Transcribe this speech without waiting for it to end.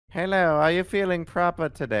Hello, are you feeling proper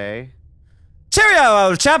today? Cheerio,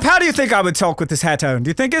 old chap. How do you think I would talk with this hat on? Do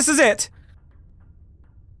you think this is it?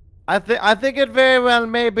 I think it very well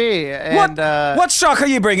may be. And What shark are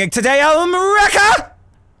you bringing today, Ohmwrecker?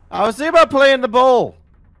 I was thinking about playing the bowl.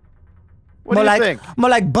 What do you think? More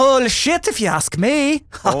like bullshit, if you ask me.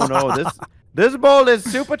 Oh no, this bowl is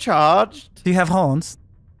supercharged. Do you have horns?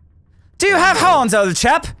 Do you have horns, old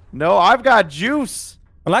chap? No, I've got juice.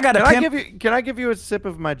 Well, I got a pimp. Can I give you a sip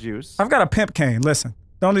of my juice? I've got a pimp cane. Listen,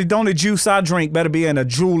 the only juice I drink better be in a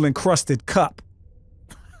jewel-encrusted cup.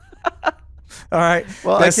 All right.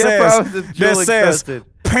 Well, that says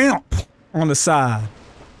pimp on the side.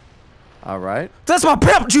 All right. That's my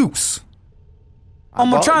pimp juice.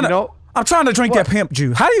 I'm trying to drink that pimp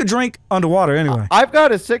juice. How do you drink underwater anyway? I've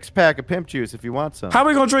got a 6-pack of pimp juice if you want some. How are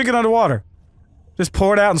we gonna drink it underwater? Just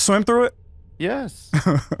pour it out and swim through it? Yes.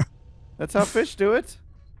 That's how fish do it.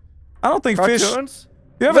 I don't think fish. CaRtOoNz?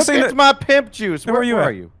 You ever seen it? My pimp juice. Where are you?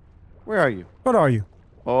 Where are you? What are you?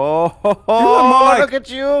 Oh, look at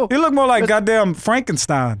you. You look more like goddamn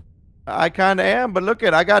Frankenstein. I kind of am, but look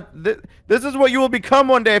at I got this is what you will become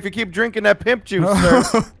one day if you keep drinking that pimp juice,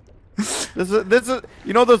 sir. This is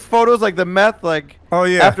you know those photos like the meth like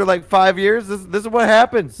after like 5 years. This is what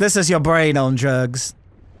happens. This is your brain on drugs.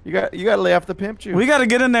 You got to lay off the pimp juice. We got to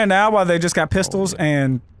get in there now while they just got pistols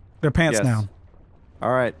and their pants down.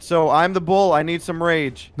 All right, so I'm the bull. I need some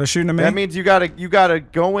rage. They're shooting at me. That means you gotta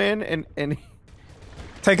go in and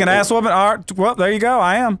take an ass whooping. All right, well there you go.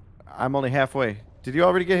 I am. I'm only halfway. Did you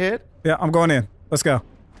already get hit? Yeah, I'm going in. Let's go.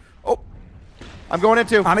 Oh, I'm going in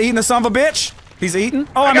too. I'm eating the son of a bitch. He's eating.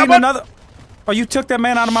 Oh, I'm eating another. Oh, you took that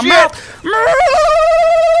man out of my mouth.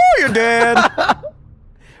 You're dead.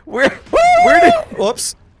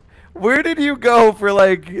 Whoops. Where did you go for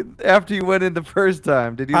like after you went in the first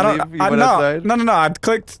time? Did you leave? You went outside? No. I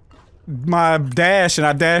clicked my dash and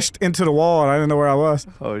I dashed into the wall and I didn't know where I was.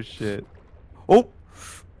 Oh shit. Oh.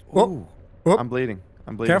 Oh. I'm bleeding.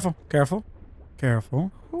 I'm bleeding. Careful.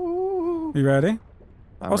 Ooh. You ready?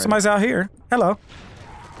 I'm ready. Somebody's out here. Hello.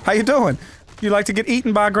 How you doing? You like to get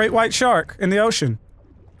eaten by a great white shark in the ocean?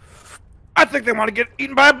 I think they want to get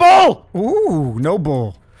eaten by a bull. Ooh, no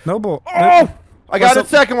bull. No bull. Oh! I got a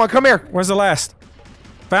second one. Come here. Where's the last?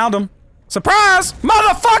 Found him. Surprise!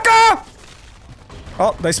 Motherfucker!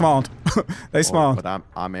 Oh, they spawned. They spawned. But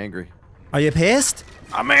I'm angry. Are you pissed?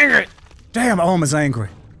 I'm angry. Damn, Ohm is angry.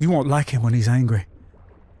 You won't like him when he's angry.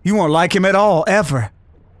 You won't like him at all, ever.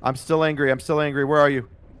 I'm still angry. I'm still angry. Where are you?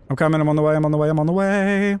 I'm coming. I'm on the way. I'm on the way. I'm on the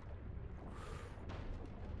way.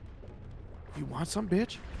 You want some,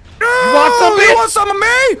 bitch? You want some, bitch? You want some of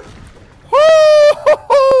me?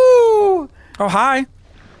 Woo! Oh, hi.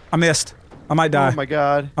 I missed. I might die. Oh my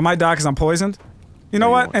god. I might die because I'm poisoned. You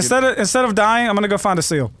know what? Instead of dying, I'm gonna go find a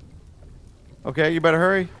seal. Okay, you better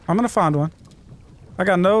hurry. I'm gonna find one.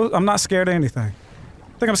 I'm not scared of anything.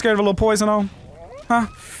 Think I'm scared of a little poison on? Huh?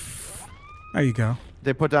 There you go.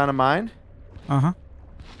 They put down a mine? Uh-huh.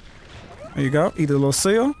 There you go. Eat a little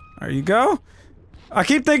seal. There you go. I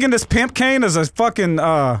keep thinking this pimp cane is a fucking,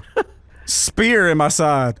 spear in my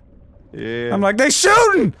side. Yeah. I'm like, they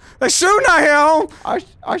shooting! They shooting out here!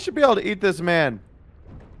 I should be able to eat this man.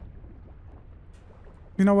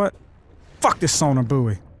 You know what? Fuck this sonar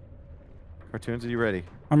buoy. CaRtOoNz, are you ready?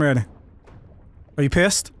 I'm ready. Are you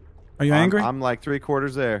pissed? Are you angry? I'm like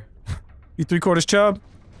 3/4 there. You 3/4 chub?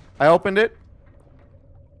 I opened it.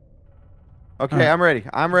 Okay, I'm ready.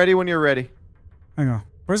 I'm ready when you're ready. Hang on.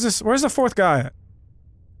 Where's the fourth guy at?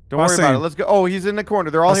 Don't worry about it. Let's go. Oh, he's in the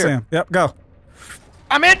corner. They're all here. See him. Yep, go.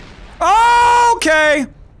 I'm in! Okay!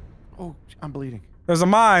 Oh, I'm bleeding. There's a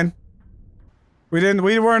mine. We didn't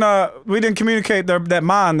communicate that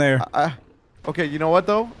mine there. Okay, you know what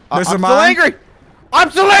though? I'm still angry! I'm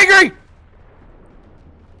still angry!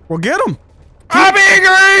 Well, get him! I'm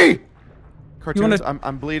angry! CaRtOoNz,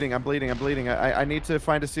 I'm bleeding, I'm bleeding, I'm bleeding. I need to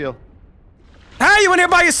find a seal. Hey, you in here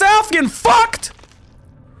by yourself getting fucked?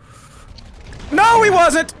 No, he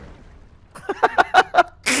wasn't!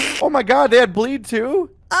 Oh my god, they had bleed too?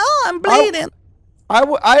 Oh, I'm bleeding.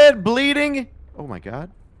 I had bleeding. Oh my god.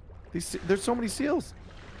 There's so many seals.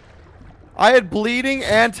 I had bleeding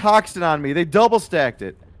and toxin on me. They double stacked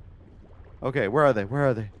it. Okay, where are they? Where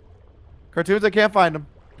are they? CaRtOoNz, I can't find them.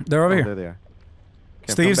 They're over here. There they are.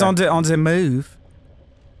 Steve's on the move.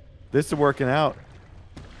 This is working out.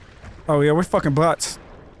 Oh yeah, we're fucking butts.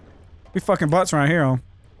 We fucking butts right here, on.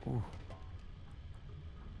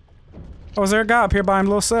 Oh, is there a guy up here by him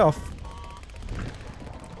little self?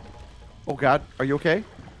 Oh god, are you okay?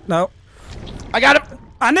 No. I got him!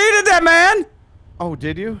 I needed that, man! Oh,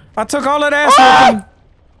 did you? I took all that ass whooping.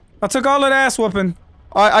 I took all that ass whooping.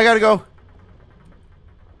 I gotta go.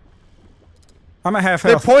 I'm at half They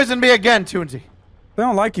health. poisoned me again, Toonsy. They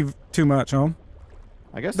don't like you too much, home.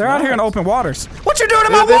 I guess They're out here in not. open waters. What you doing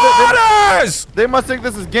in my waters? They must think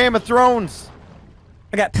this is Game of Thrones.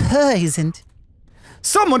 I got poisoned.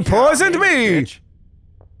 Someone poisoned me. Bitch.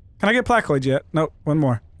 Can I get placoid yet? Nope. One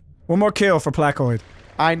more. One more kill for placoid.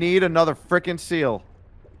 I need another frickin' seal.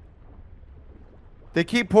 They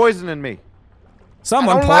keep poisoning me.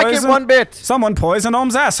 Someone I don't poisoned. like it one bit. Someone poisoned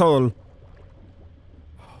Ohm's asshole.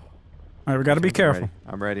 Alright, we gotta be careful.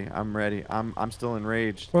 I'm ready. I'm ready. I'm still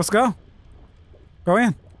enraged. Let's go. Go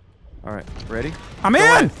in. Alright, ready? I'm Go in!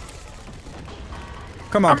 ahead.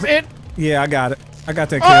 Come on. I'm in! Yeah, I got it. I got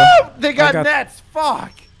that kill. Oh! They got nets!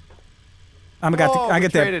 Fuck! I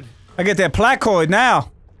get traded. that. I get that placoid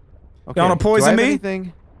now. Okay. You wanna poison me?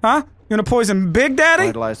 Anything? Huh? You wanna poison Big Daddy?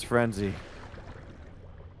 Vitalized frenzy.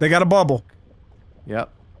 They got a bubble.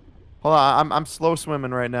 Yep. Hold on, I'm slow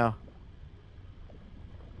swimming right now.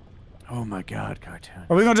 Oh my god, CaRtOoNz.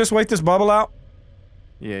 Are we gonna just wait this bubble out?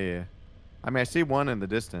 Yeah. I mean, I see one in the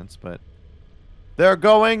distance, but... They're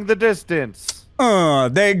going the distance.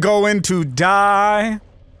 They going to die.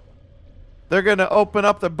 They're gonna open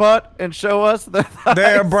up their butt and show us their thighs.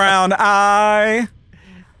 Their brown eye.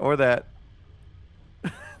 Or that.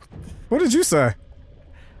 What did you say?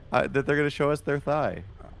 That they're gonna show us their thigh.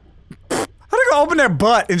 How they gonna open their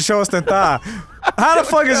butt and show us their thigh? How the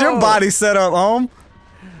fuck is your body set up, Ohm?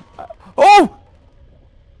 Oh!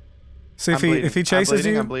 See if he chases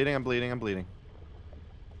you. I'm bleeding.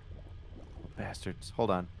 Bastards.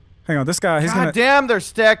 Hold on. Hang on, this guy, he's gonna... God damn, they're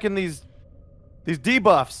stacking these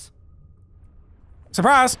debuffs.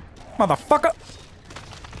 Surprise! Motherfucker!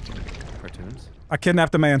 CaRtOoNz. I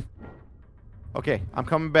kidnapped a man. Okay, I'm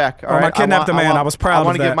coming back. Oh, I kidnapped a man. I was proud of that. I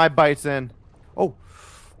want to get my bites in. Oh.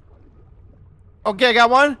 Okay, I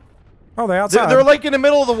got one. Oh, they're outside. They're like in the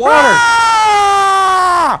middle of the water.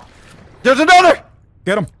 Ah! There's another.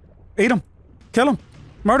 Get him. Eat him. Kill him.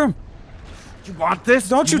 Murder him. You want this?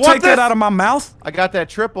 Don't you take that out of my mouth. I got that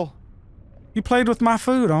triple. You played with my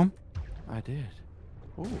food, Ohm. I did.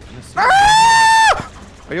 Ooh, Ah!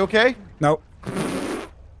 Are you okay? Nope.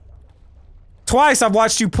 Twice I've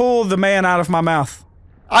watched you pull the man out of my mouth.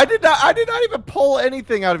 I did not even pull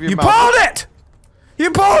anything out of your mouth. You pulled it!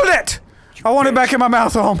 You pulled it! I want it back in my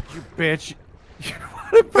mouth, Ohm. You bitch. You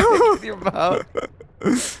want it back in your mouth.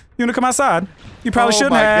 You wanna come outside? You probably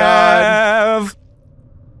shouldn't my have.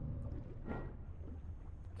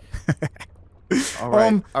 All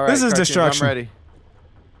right. This is CaRtOoNz, destruction. I'm ready.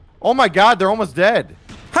 Oh my god, they're almost dead.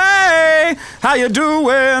 Hey! How you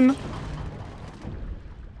doing?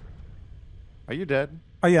 Are you dead?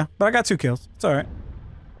 Oh yeah, but I got 2 kills. It's alright.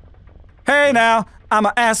 Hey now, I'm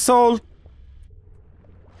an asshole.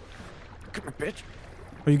 Come here, bitch.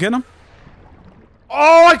 Are you getting him?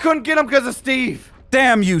 Oh, I couldn't get him because of Steve.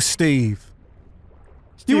 Damn you, Steve.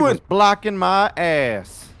 Steve was blocking my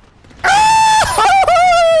ass.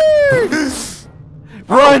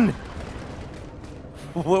 Run!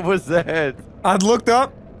 What was that? I looked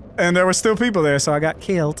up, and there were still people there, so I got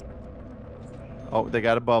killed. Oh, they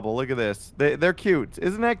got a bubble. Look at this. They're cute.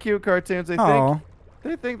 Isn't that cute, CaRtOoNz?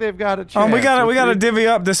 They think they've got a chance. We gotta divvy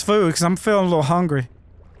up this food because I'm feeling a little hungry.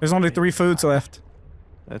 There's only 3 foods left.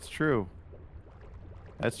 That's true.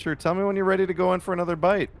 That's true. Tell me when you're ready to go in for another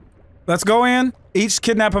bite. Let's go in, each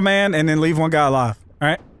kidnap a man, and then leave one guy alive. All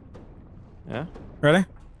right? Yeah. Ready?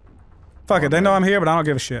 Fuck it. They know I'm here, but I don't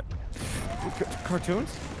give a shit. CaRtOoNz?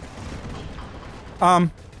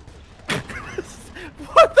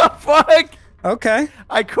 What the fuck? Okay.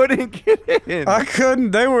 I couldn't get in. I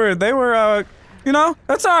couldn't. They were, you know,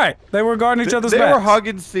 that's all right. They were guarding each other's backs. They were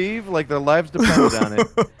hugging Steve like their lives depended on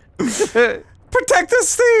it. Protect us,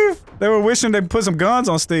 Steve! They were wishing they'd put some guns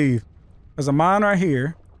on Steve. There's a mine right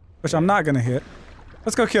here, which I'm not gonna hit.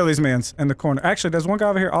 Let's go kill these men in the corner. Actually, there's one guy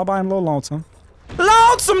over here all by him, a little lonesome.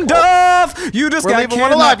 Lonesome Dove! You just got leaving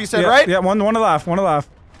one alive, you said, right? Yeah, one alive.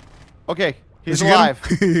 Okay, he's alive.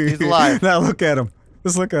 He's alive. Now look at him.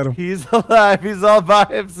 Just look at him. He's alive. He's all by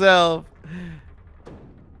himself.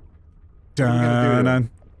 Dun-dun.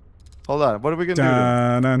 Hold on. What are we gonna do? to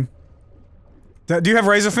him? Dun-dun. Do you have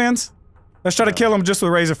razor fins? Let's try to kill him just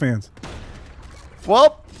with razor fins.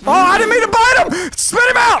 Well. Oh, I didn't mean to bite him! Spit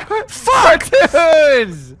him out! Fuck!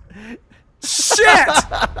 CaRtOoNz! Shit!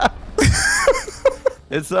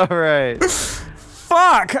 It's alright.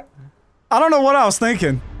 Fuck! I don't know what I was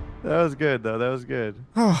thinking. That was good, though. That was good.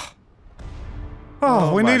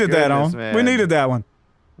 Oh, we needed that on. man. We needed that one.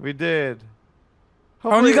 We did.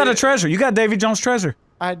 Oh, you got a treasure. You got Davy Jones' treasure.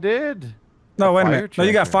 I did. No, wait a minute. No,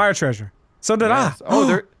 you got fire treasure. So did I.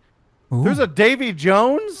 Oh, there's a Davy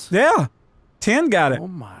Jones? Yeah. 10 got it. Oh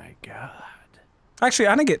my god. Actually,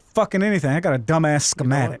 I didn't get fucking anything. I got a dumbass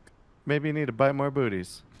schematic. Maybe you need to bite more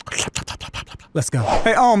booties. Let's go.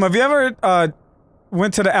 Hey, have you ever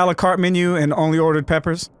went to the a la carte menu and only ordered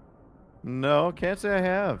peppers? No, can't say I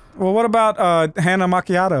have. Well, what about Hana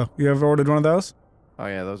Macchiato? You ever ordered one of those? Oh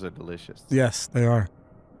yeah, those are delicious. Yes, they are.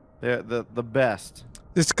 They're the best.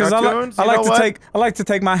 Just because I like to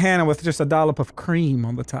take my Hana with just a dollop of cream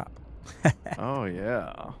on the top. Oh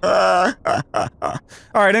yeah. All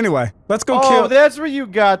right. Anyway, let's go kill. Oh, that's where you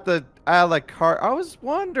got the a la carte. I was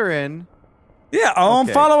wondering. Yeah.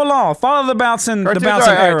 Okay. Follow along. Follow the bouncing CaRtOoNz,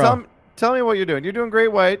 arrow. Right, tell me what you're doing. You're doing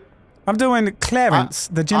great white. I'm doing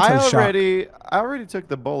CaRtOoNz, the GENTLESHARK. I already took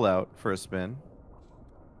the bull out for a spin.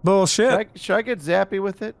 Bullshit. Should I get zappy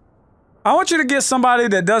with it? I want you to get somebody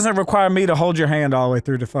that doesn't require me to hold your hand all the way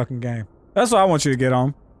through the fucking game. That's what I want you to get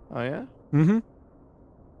on. Oh yeah? Mm-hmm.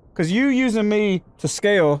 Because you using me to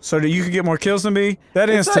scale so that you can get more kills than me, that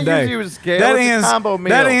ends today. You to scale,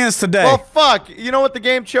 that ends today. Well, fuck. You know what? The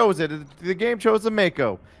game chose it. The game chose a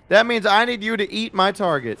Mako. That means I need you to eat my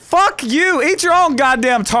target. Fuck you! Eat your own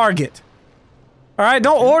goddamn target. All right,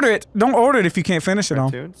 don't order it. Don't order it if you can't finish it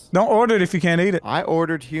on. Don't order it if you can't eat it. I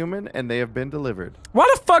ordered human, and they have been delivered. Why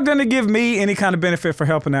the fuck doesn't it give me any kind of benefit for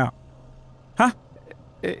helping out? Huh?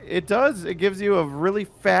 It does. It gives you a really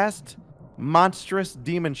fast, monstrous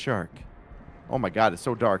demon shark. Oh my god, it's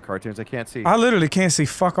so dark, CaRtOoNz. I can't see. I literally can't see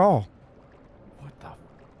fuck all. What the?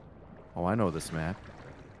 Oh, I know this map.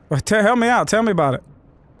 Well, help me out. Tell me about it.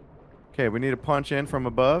 Okay, we need to punch in from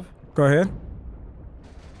above. Go ahead.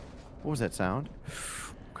 What was that sound?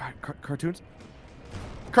 God, CaRtOoNz?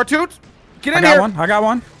 CaRtOoNz? Get in here! I got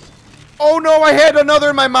one. Oh no, I had another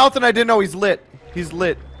in my mouth and I didn't know he's lit. He's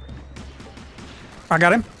lit. I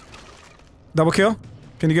got him. Double kill.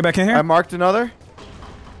 Can you get back in here? I marked another.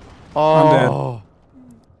 Oh.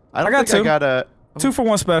 I'm dead. I got two. I got a... 2 for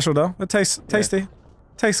 1 special though. It tastes tasty.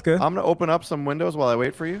 Tastes good. I'm gonna open up some windows while I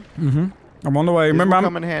wait for you. Mm-hmm. I'm on the way. Remember,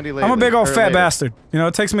 I'm a big old fat bastard. You know,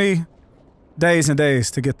 it takes me days and days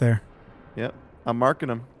to get there. Yep. I'm marking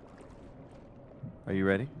them. Are you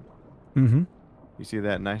ready? Mm-hmm. You see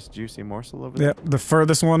that nice juicy morsel over there? Yep. The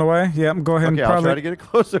furthest one away. Yep. Go ahead and probably... I'll try to get a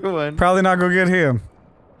closer one. Probably not gonna get him.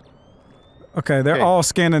 Okay, they're all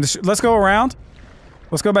scanning the let's go around.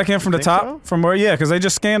 Let's go back in from the top. So? From where, yeah, because they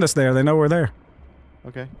just scanned us there. They know we're there.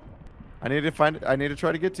 Okay. I need to find it. I need to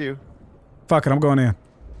try to get to you. Fuck it, I'm going in.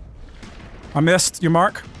 I missed your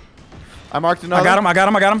mark. I marked another. I got him, I got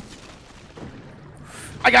him, I got him.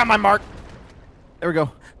 I got my mark. There we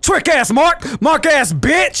go. Trick ass Mark! Mark ass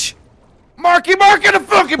bitch! Marky Mark in a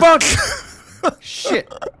funky bunch! Shit.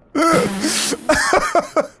 I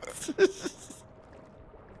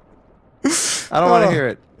don't want to hear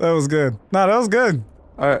it. That was good. No, that was good.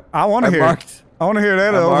 All right. I want to hear it. I want to hear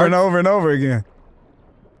that over and over and over again.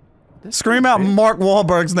 Scream out Mark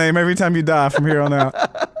Wahlberg's name every time you die from here on out.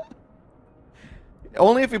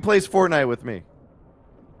 Only if he plays Fortnite with me.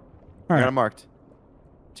 All right. I got marked.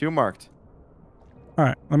 2 marked. All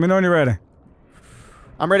right. Let me know when you're ready.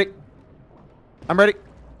 I'm ready. I'm ready.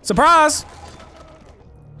 Surprise!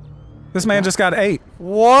 This man just got 8.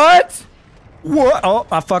 What? What? Oh,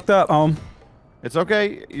 I fucked up. It's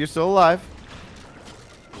okay. You're still alive.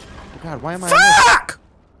 Oh God, why am I? Fuck!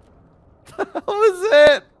 What was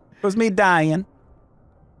it? It was me dying.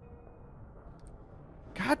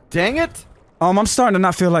 God dang it! I'm starting to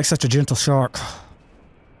not feel like such a gentle shark.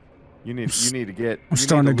 You need to get. I'm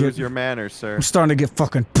starting to lose your manners, sir. I'm starting to get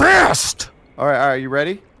fucking pissed. All right. You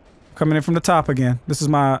ready? Coming in from the top again. This is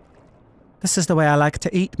the way I like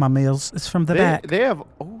to eat my meals. It's from the back. They have.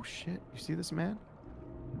 Oh shit! You see this man?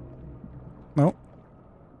 Nope.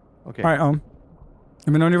 Okay. All right.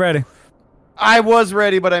 Let me know when you're ready. I was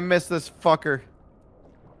ready, but I missed this fucker.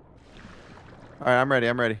 All right, I'm ready.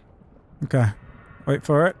 I'm ready. Okay. Wait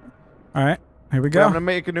for it. All right. Here we go. Wait, I'm gonna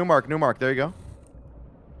make a new mark. New mark. There you go.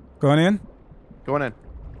 Going in. Going in.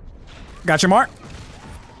 Got your mark.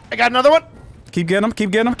 I got another one. Keep getting them.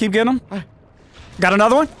 Keep getting them. Keep getting them. Got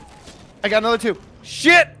another one. I got another 2.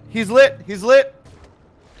 Shit! He's lit. He's lit.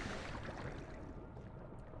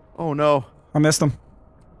 Oh no. I missed him.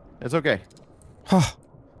 It's okay.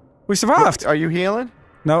 We survived. Are you healing?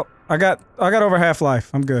 No. I got over half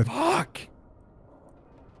life. I'm good. Fuck.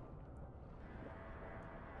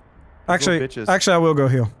 Actually, I will go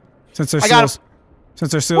heal. Since there's seals.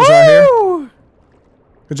 Since there's seals right here.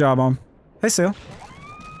 Good job, Hey, Seal.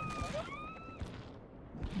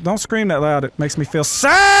 Don't scream that loud. It makes me feel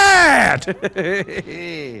sad.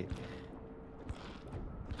 Hey,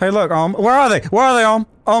 look, where are they? Where are they,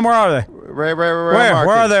 where are they? Right where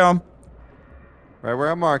are they, Right where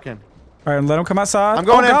I'm marking. All right, and let them come outside. I'm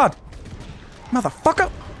going in. God. Motherfucker.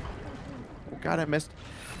 God, I missed.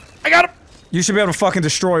 I got him! You should be able to fucking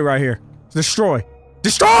destroy right here. Destroy!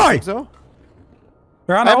 Destroy! So?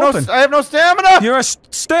 They're on the open. I have no stamina! You're a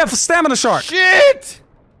stamina shark. Shit!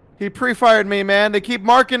 He pre-fired me, man. They keep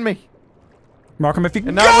marking me. Mark him if you can.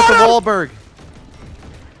 And now with the Wahlberg.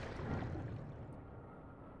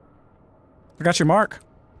 I got your mark.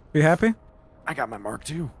 You happy? I got my mark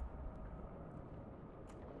too.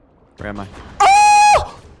 Where am I?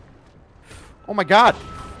 Oh! Oh my god.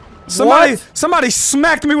 Somebody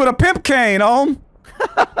smacked me with a pimp cane, Ohm.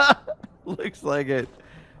 Looks like it.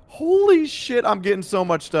 Holy shit, I'm getting so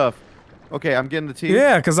much stuff. Okay, I'm getting the teeth.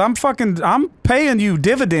 Yeah, because I'm paying you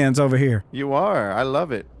dividends over here. You are. I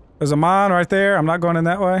love it. There's a mine right there. I'm not going in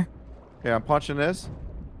that way. Okay, I'm punching this.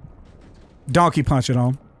 Donkey punch it,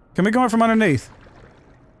 Ohm. Can we go in from underneath?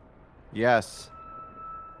 Yes.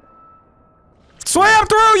 Swim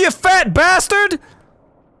through, you fat bastard!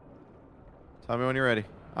 Tell me when you're ready.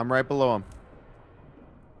 I'm right below him.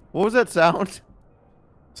 What was that sound?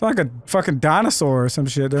 It's like a fucking dinosaur or some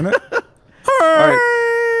shit, doesn't it? Alright.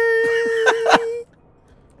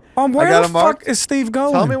 Where the fuck is Steve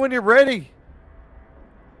going? Tell me when you're ready.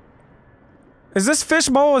 Is this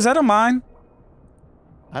fishbowl? Is that a mine?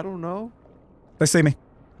 I don't know. They see me.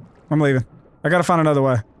 I'm leaving. I gotta find another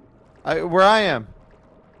way. Where I am.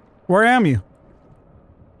 Where am you?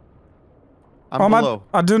 I'm below.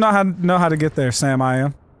 I do not know how to get there, Sam. I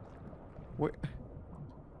am. Wait.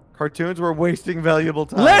 CaRtOoNz, we're wasting valuable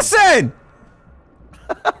time. Listen!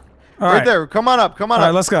 Right there. Come on up. Come on up.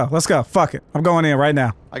 Alright, let's go. Let's go. Fuck it. I'm going in right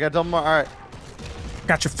now. I got double mark. Alright.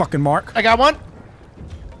 Got your fucking mark. I got one.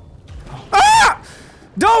 Ah!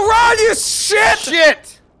 Don't run, you shit!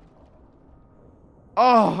 Shit!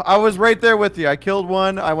 Oh, I was right there with you. I killed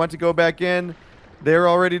one. I went to go back in. They're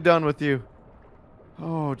already done with you.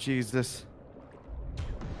 Oh, Jesus.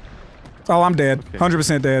 Oh, I'm dead. Okay.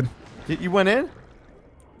 100% dead. You went in?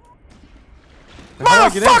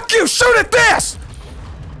 Motherfuck you! Shoot at this!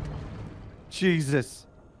 Jesus.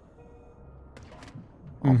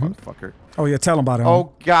 Oh, motherfucker. Oh, yeah, tell him about it.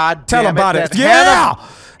 Oh, God tell damn him about it. That Yeah!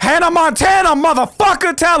 Hannah Montana,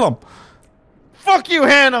 motherfucker, tell him! Fuck you,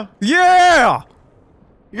 Hannah! Yeah!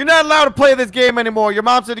 You're not allowed to play this game anymore. Your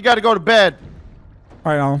mom said you gotta go to bed.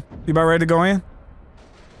 Alright, you about ready to go in?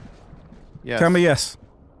 Yes. Tell me yes.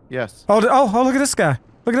 Yes. Oh, look at this guy.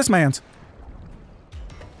 Look at this man's.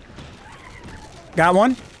 Got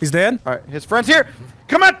one. He's dead. Alright, his friend's here.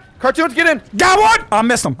 Come on! CaRtOoNz, get in! Got one! I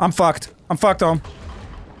missed him. I'm fucked. I'm fucked on.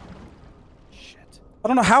 Shit. I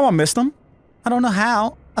don't know how I missed him. I don't know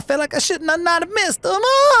how. I feel like I should not have missed him.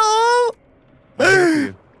 Oh!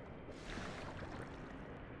 You.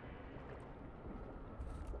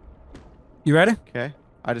 You ready? Okay.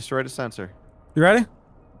 I destroyed a sensor. You ready?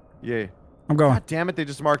 Yeah. I'm going. God damn it, they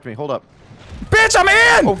just marked me. Hold up. Bitch, I'm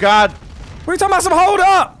in! Oh, God. What are you talking about? Some hold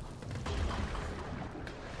up!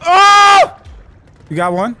 Oh! You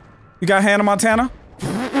got one? You got Hannah Montana?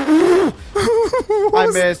 I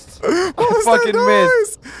missed. I fucking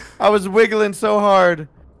missed. I was wiggling so hard.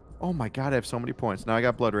 Oh my god, I have so many points. Now I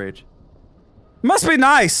got blood rage. Must be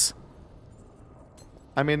nice.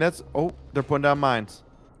 I mean, that's... Oh, they're putting down mines.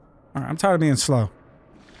 Alright, I'm tired of being slow.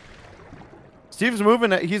 Steve's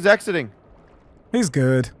moving. He's exiting. He's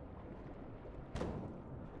good.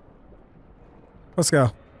 Let's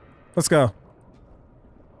go. Let's go.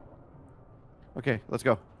 Okay, let's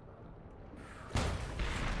go.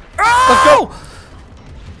 Oh! Let's go!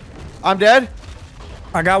 I'm dead.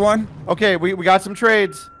 I got one. Okay, we got some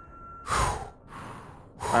trades. Alright,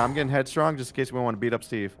 I'm getting headstrong just in case we want to beat up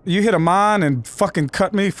Steve. You hit a mine and fucking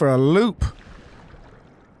cut me for a loop.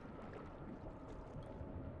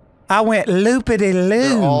 I went loopity-loop.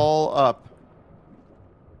 They're all up.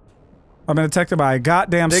 I've been detected by a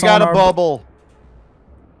goddamn They sonar. got a bubble.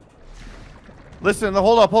 Listen,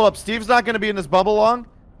 hold up. Steve's not going to be in this bubble long.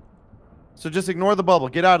 So just ignore the bubble.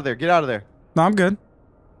 Get out of there. Get out of there. No, I'm good.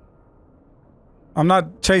 I'm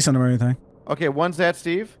not chasing him or anything. Okay, one's at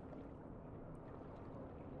Steve.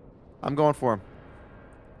 I'm going for him.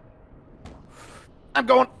 I'm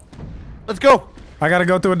going. Let's go. I gotta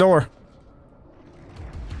go through a door.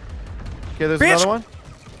 Okay, there's Bitch. another one.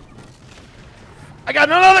 I got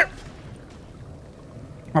another.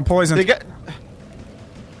 I'm poisoned. They got...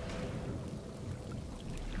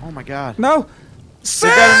 Oh my god. No. They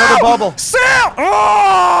got another bubble. Sam!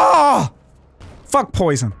 Oh! Fuck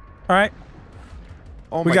poison. Alright?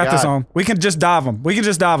 Oh my We got god. this on. We can just dive them.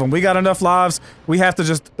 We got enough lives. We have to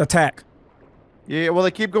just attack. Yeah, well,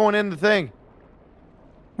 they keep going in the thing.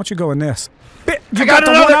 Why don't you go in this? You I got got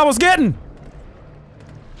the another- one I was getting!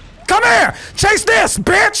 Come here! Chase this,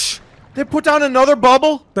 bitch! They put down another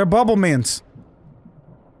bubble? They're bubble mins.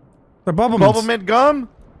 The bubble Bubble mint gum?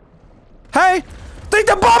 Hey! Think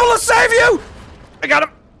the bubble will save you! I got him!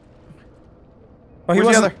 Oh, Where's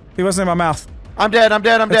the other? He wasn't in my mouth. I'm dead, I'm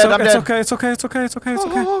dead, I'm dead, I'm dead. It's okay, it's okay, it's okay, it's okay, it's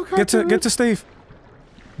okay. Oh, Get to Steve.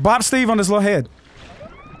 Bop Steve on his little head.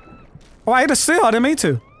 Oh, I ate a seal, I didn't mean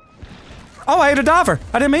to. Oh, I ate a diver.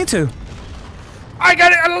 I didn't mean to. I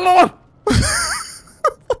got it!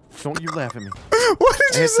 Don't you laugh at me. What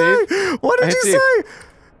did you say? What did you say?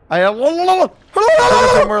 I had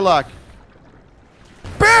Murloc.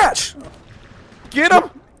 Bitch! Get him!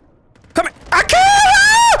 Come here! I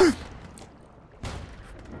can't!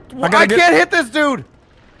 I can't hit this dude!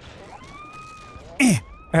 I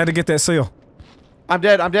had to get that seal. I'm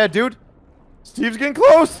dead, dude. Steve's getting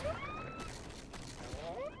close. Oh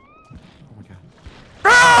my god.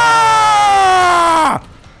 Ah!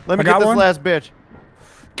 Let me get this last bitch.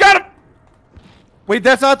 Got him! Wait,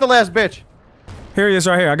 that's not the last bitch. Here he is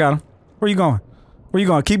right here. I got him. Where you going? Where you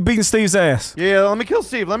going? Keep beating Steve's ass. Yeah, let me kill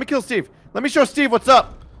Steve. Let me kill Steve. Let me show Steve what's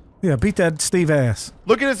up. Yeah, beat that Steve ass.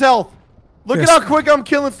 Look at his health. Look at how quick I'm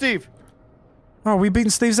killing Steve. Oh, we beating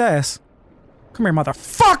Steve's ass. Come here,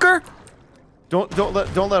 motherfucker. Don't let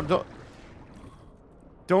him.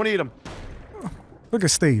 Don't eat him. Look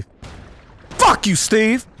at Steve. Fuck you,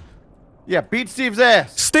 Steve. Yeah, beat Steve's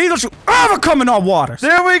ass. Steve, don't you ever come in our waters.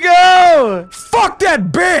 There we go. Fuck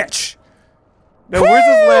that bitch. Now, where's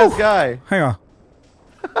this last guy? Hang on.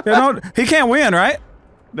 Yeah, no, he can't win, right?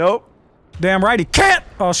 Nope. Damn right he can't.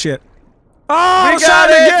 Oh, shit. Oh, I was got trying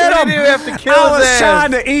to it. get him. We didn't have to kill I was his ass.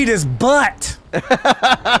 trying to eat his butt.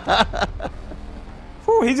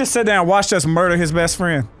 Whew, he just sat down and watched us murder his best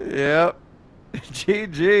friend. Yep.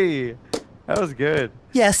 GG. That was good.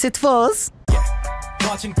 Yes, it was.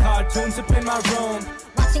 Watching cartoons up in my room.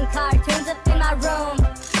 Watching cartoons up in my room.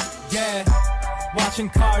 Yeah. Watching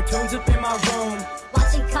cartoons up in my room.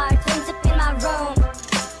 Watching cartoons up in my room.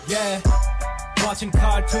 Yeah. Watching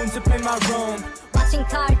cartoons up in my room. Watching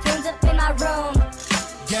cartoons up in my room.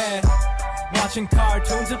 Yeah. Watching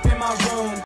cartoons up in my room.